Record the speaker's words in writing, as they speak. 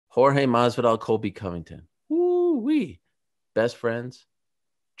Jorge Masvidal, Colby Covington. Woo-wee. Best friends,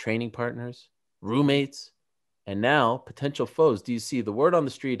 training partners, roommates, and now potential foes. Do you see the word on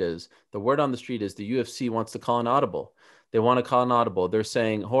the street is the UFC wants to call an audible. They want to call an audible. They're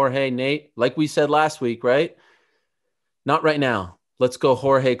saying, Jorge, Nate, like we said last week, right? Not right now. Let's go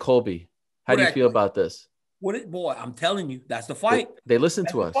Jorge, Colby. How do you feel about this? Boy, I'm telling you, that's the fight. They listen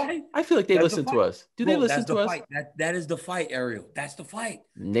to us. I feel like they listen to us. Do they listen to us? That is the fight, Ariel. That's the fight.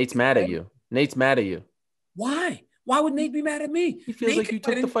 Nate's mad at you. Nate's mad at you. Why? Why would Nate be mad at me? He feels like you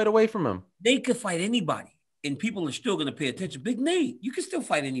took the fight away from him. Nate could fight anybody, and people are still going to pay attention. Big Nate, you can still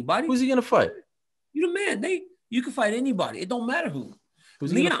fight anybody. Who's he going to fight? You the man, Nate. You can fight anybody. It don't matter who.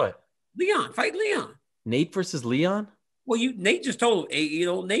 Who's he going to fight? Leon. Fight Leon. Nate versus Leon? Well, Nate just told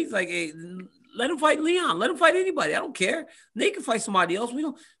him, Nate's like, hey, let him fight Leon. Let him fight anybody. I don't care. Nate can fight somebody else.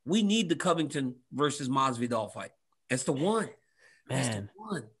 We need the Covington versus Masvidal fight. That's the one. Man.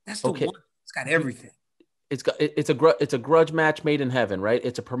 That's the one. It's got everything. It's a grudge match made in heaven, right?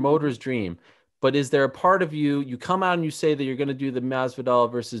 It's a promoter's dream. But is there a part of you come out and you say that you're going to do the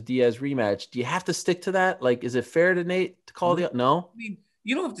Masvidal versus Diaz rematch? Do you have to stick to that? Like, is it fair to Nate to call no? I mean,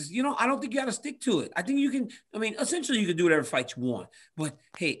 you don't have to, I don't think you got to stick to it. I think you can, essentially you can do whatever fight you want. But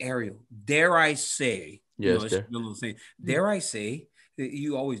hey, Ariel, dare I say, dare I say,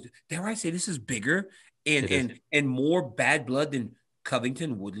 you always do, dare I say this is bigger and more bad blood than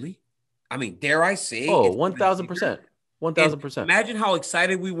Covington Woodley? I mean, dare I say? Oh, 1,000%. 1,000%. Imagine how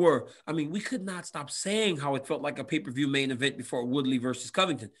excited we were. I mean, we could not stop saying how it felt like a pay-per-view main event before Woodley versus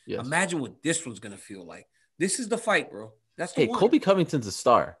Covington. Yes. Imagine what this one's going to feel like. This is the fight, bro. That's the one. Colby Covington's a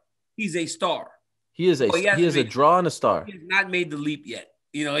star. He's a star. He is a draw and a star. He has not made the leap yet.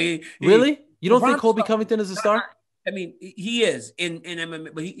 Really? You don't think Colby Covington is a star? I mean, he is in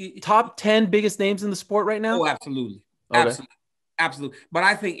MMA, but top 10 biggest names in the sport right now? Oh, absolutely. Okay. Absolutely. But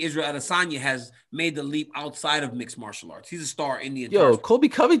I think Israel Adesanya has made the leap outside of mixed martial arts. He's a star in the entire sport. Colby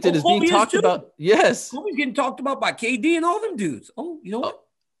Covington is being talked about. Yes. Colby's getting talked about by KD and all them dudes. Oh, you know what?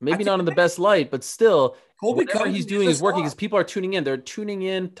 Maybe not in the best light, but still, Colby whatever he's doing is working because people are tuning in. They're tuning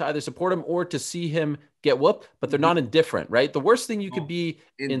in to either support him or to see him get whooped, but they're not indifferent, right? The worst thing you could be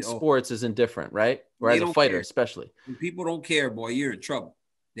in sports is indifferent, right? Or as a fighter, especially. When people don't care, boy, you're in trouble.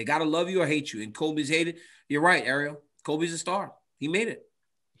 They got to love you or hate you. And Colby's hated. You're right, Ariel. Colby's a star. He made it.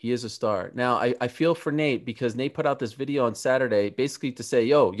 He is a star. Now, I feel for Nate because Nate put out this video on Saturday basically to say,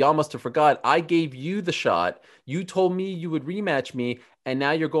 yo, y'all must have forgot. I gave you the shot. You told me you would rematch me, and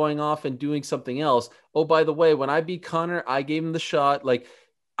now you're going off and doing something else. Oh, by the way, when I beat Conor, I gave him the shot. Like,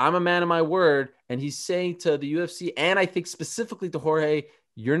 I'm a man of my word. And he's saying to the UFC, and I think specifically to Jorge,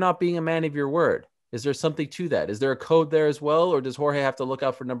 you're not being a man of your word. Is there something to that? Is there a code there as well? Or does Jorge have to look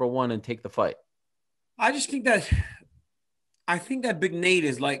out for number one and take the fight? I think that Big Nate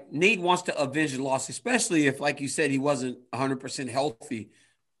is like, Nate wants to avenge the loss, especially if, like you said, he wasn't 100% healthy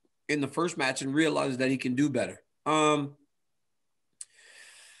in the first match and realizes that he can do better.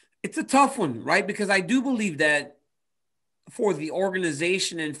 It's a tough one, right? Because I do believe that for the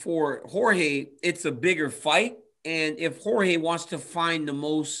organization and for Jorge, it's a bigger fight. And if Jorge wants to find the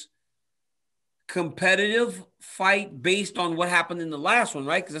most competitive fight based on what happened in the last one,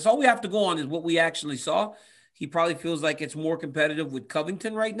 right? Because that's all we have to go on is what we actually saw. He probably feels like it's more competitive with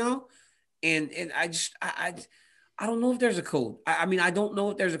Covington right now. And I don't know if there's a code. I don't know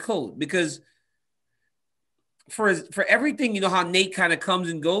if there's a code because for everything, you know how Nate kind of comes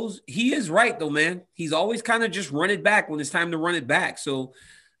and goes. He is right though, man. He's always kind of just run it back when it's time to run it back. So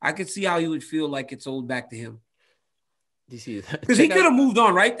I could see how he would feel like it's owed back to him. Because he could have moved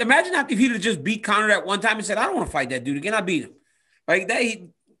on, right? Imagine if he'd have just beat Conor at one time and said, I don't want to fight that dude again. I beat him. Right?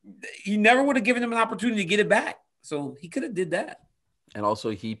 He never would have given him an opportunity to get it back. So he could have did that. And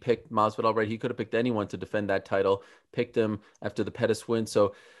also he picked Masvidal, right? He could have picked anyone to defend that title, picked him after the Pettis win.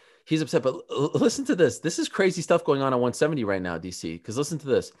 So he's upset. But listen to this. This is crazy stuff going on at 170 right now, DC. Because listen to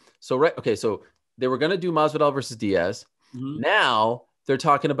this. So they were going to do Masvidal versus Diaz. Mm-hmm. Now they're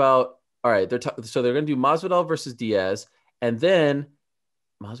talking about, all right, so they're going to do Masvidal versus Diaz. And then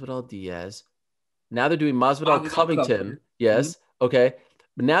Masvidal Diaz. Now they're doing Masvidal Covington. Yes. Mm-hmm. Okay.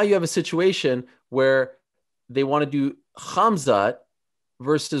 But now you have a situation where they want to do Khamzat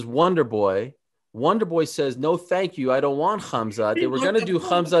versus Wonderboy. Wonderboy says, no, thank you. I don't want Khamzat. They were going to do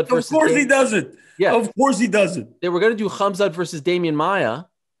Khamzat versus... Of course he doesn't. Yeah. Of course he doesn't. They were going to do Khamzat versus Damian Maia.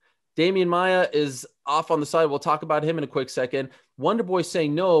 Damian Maia is off on the side. We'll talk about him in a quick second. Wonderboy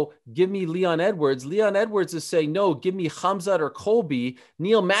saying, no, give me Leon Edwards. Leon Edwards is saying, no, give me Khamzat or Colby.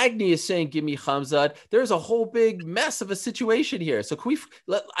 Neil Magny is saying, give me Khamzat. There's a whole big mess of a situation here. So can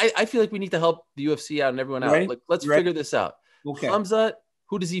I feel like we need to help the UFC out and everyone out. Like, let's figure this out. Okay. Khamzat,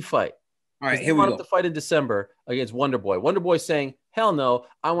 Who does he fight? All right, Because here they we want him go. to fight in December against Wonder Boy. Wonder Boy's saying, hell no,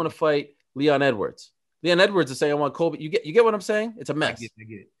 I want to fight Leon Edwards. Leon Edwards is saying, I want Colby. You get what I'm saying? It's a mess. I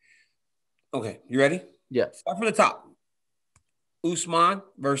get it. Okay, you ready? Yeah. Start from the top. Usman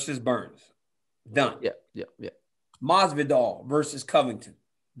versus Burns. Done. Yeah. Masvidal versus Covington.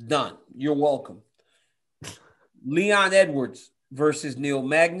 Done. You're welcome. Leon Edwards versus Neil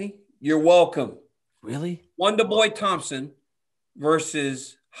Magny. You're welcome. Really? Wonder Boy Thompson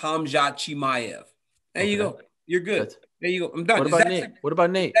versus Khamzat Chimaev. There you go. You're good. There you go. I'm done. What about Nate? What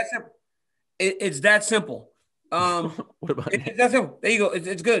about Nate? It's that simple. What about Nate? It's that simple. There you go.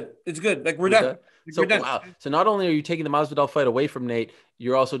 It's good. It's good. Like we're done. So, wow. So not only are you taking the Masvidal fight away from Nate,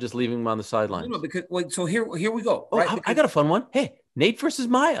 you're also just leaving him on the sidelines. No, because so here we go. Oh, right? I got a fun one. Hey, Nate versus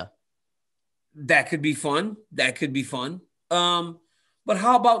Maya. That could be fun. But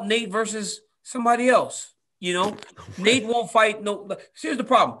how about Nate versus somebody else? You know, Nate won't fight. No, here's the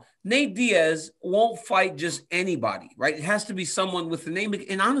problem. Nate Diaz won't fight just anybody, right? It has to be someone with the name.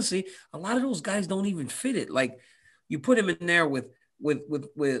 And honestly, a lot of those guys don't even fit it. Like you put him in there with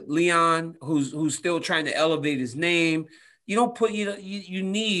Leon, who's still trying to elevate his name. You don't put you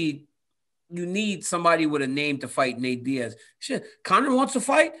need somebody with a name to fight Nate Diaz. Shit, Conor wants to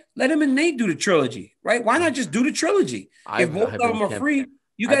fight. Let him and Nate do the trilogy, right? Why not just do the trilogy? If both of them are free,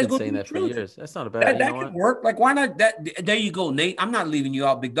 you guys go do the trilogy. For years. That's not a bad. That could work. Like, why not? There you go, Nate. I'm not leaving you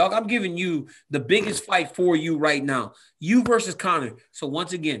out, big dog. I'm giving you the biggest fight for you right now. You versus Conor. So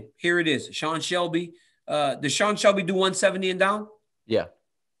once again, here it is. Sean Shelby. Does Sean Shelby do 170 and down? Yeah.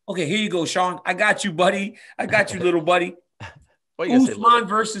 Okay, here you go, Sean. I got you, buddy. I got you, little buddy. Usman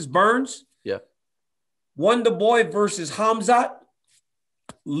versus Burns. Yeah. Wonder Boy versus Khamzat.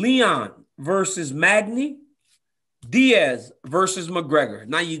 Leon versus Magny. Diaz versus McGregor.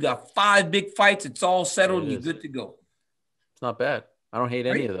 Now you got 5 big fights. It's all settled and you're good to go. It's not bad. I don't hate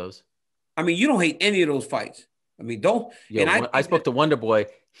any of those. I mean, you don't hate any of those fights. I mean, don't. Yo, and I spoke to Wonder Boy.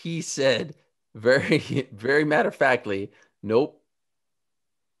 He said very, very matter-of-factly, nope.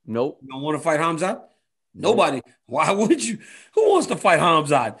 You don't want to fight Khamzat? Nobody. Why would you? Who wants to fight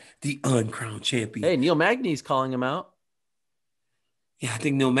Khamzat, the uncrowned champion? Hey, Neil Magny's calling him out. Yeah, I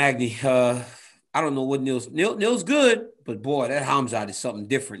think Neil Magny. I don't know what Neil's good, but boy, that Khamzat is something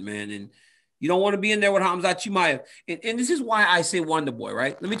different, man. And you don't want to be in there with Khamzat Chimaev. And this is why I say Wonder Boy,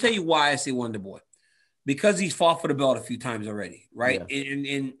 right? Let me tell you why I say Wonder Boy. Because he's fought for the belt a few times already, right?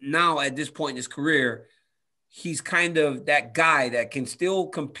 Yeah. And now at this point in his career, he's kind of that guy that can still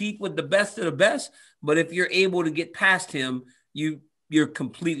compete with the best of the best. But if you're able to get past him, you're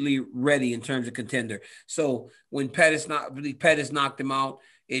completely ready in terms of contender. So when Pettis knocked him out,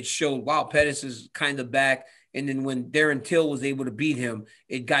 it showed, wow, Pettis is kind of back. And then when Darren Till was able to beat him,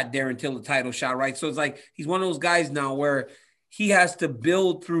 it got Darren Till a title shot, right? So it's like he's one of those guys now where he has to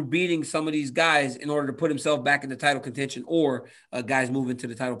build through beating some of these guys in order to put himself back in the title contention or guys move into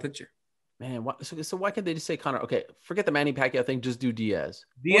the title picture. Man, so why can't they just say Conor? Okay, forget the Manny Pacquiao thing. Just do Diaz.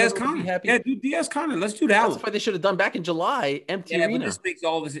 Diaz Conor. Yeah, do Diaz Conor. Let's do that. That's what they should have done back in July. Empty arena. But this makes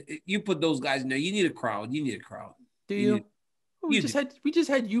all this. You put those guys in there. You need a crowd. Do you? We just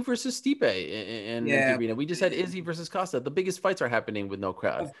had you versus Stipe in the arena. We just had Izzy versus Costa. The biggest fights are happening with no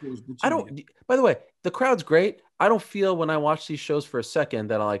crowd. Of course, by the way, the crowd's great. I don't feel when I watch these shows for a second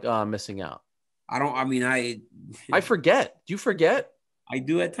that I'm like, oh, I'm missing out. I forget. Do you forget? I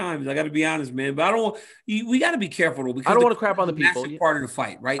do at times. I got to be honest, man. But we got to be careful though, because I don't want to crap on the people. Part of the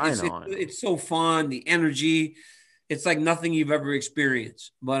fight, right? It's so fun. The energy, it's like nothing you've ever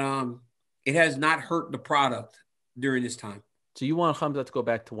experienced. But it has not hurt the product during this time. So you want Khamzat to go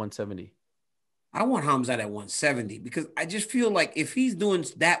back to 170? I want Khamzat at 170 because I just feel like if he's doing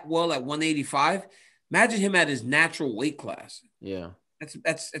that well at 185, imagine him at his natural weight class. Yeah.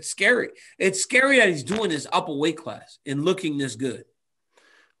 That's scary. It's scary that he's doing this upper weight class and looking this good.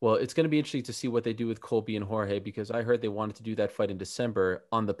 Well, it's going to be interesting to see what they do with Colby and Jorge, because I heard they wanted to do that fight in December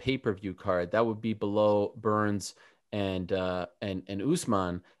on the pay-per-view card. That would be below Burns and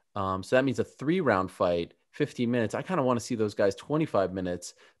Usman. So that means a 3-round fight, 15 minutes. I kind of want to see those guys 25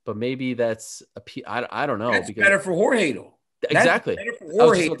 minutes, but maybe that's I don't know. That's better for Jorge though. Exactly. That's better for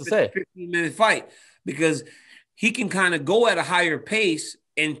Jorge. I was just about to say 15-minute fight, because he can kind of go at a higher pace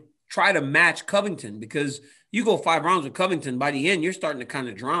and try to match Covington, because you go 5 rounds with Covington, by the end, you're starting to kind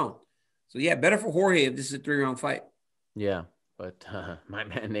of drown. So, yeah, better for Jorge if this is a 3-round fight. Yeah, but my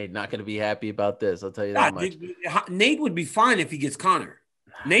man Nate not going to be happy about this. I'll tell you that much. Nate would be fine if he gets Conor.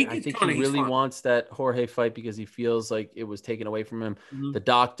 I think he really wants that Jorge fight because he feels like it was taken away from him. Mm-hmm. The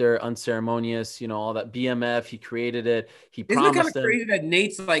doctor, unceremonious, all that BMF. He created it. He promised it kind of crazy that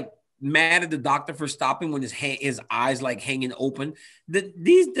Nate's like mad at the doctor for stopping when his eyes like hanging open. The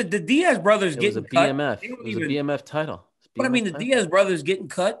Diaz brothers getting cut. It was a BMF title. But I mean, the Diaz brothers getting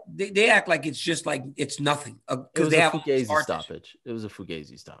cut, they act like it's just like it's nothing because they have Fugazi stoppage. It was a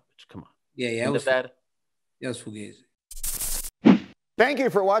Fugazi stoppage. Come on. Yeah, it was bad. It was Fugazi. Thank you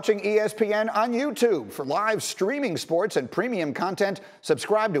for watching ESPN on YouTube. For live streaming sports and premium content,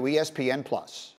 subscribe to ESPN+.